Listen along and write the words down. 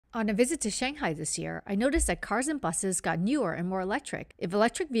On a visit to Shanghai this year, I noticed that cars and buses got newer and more electric. If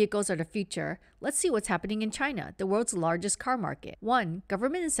electric vehicles are the future, let's see what's happening in China, the world's largest car market. 1.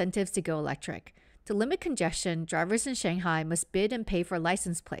 Government incentives to go electric. To limit congestion, drivers in Shanghai must bid and pay for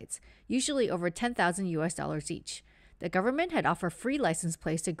license plates, usually over 10,000 US dollars each. The government had offered free license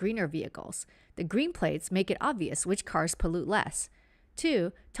plates to greener vehicles. The green plates make it obvious which cars pollute less.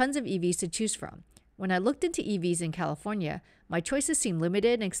 2. Tons of EVs to choose from. When I looked into EVs in California, my choices seemed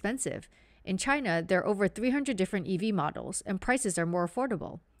limited and expensive. In China, there are over 300 different EV models, and prices are more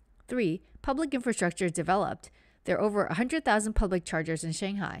affordable. 3. Public infrastructure is developed. There are over 100,000 public chargers in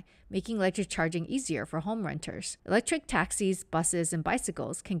Shanghai, making electric charging easier for home renters. Electric taxis, buses, and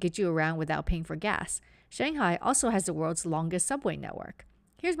bicycles can get you around without paying for gas. Shanghai also has the world's longest subway network.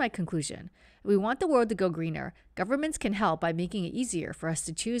 Here's my conclusion. If we want the world to go greener, governments can help by making it easier for us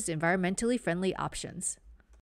to choose environmentally friendly options.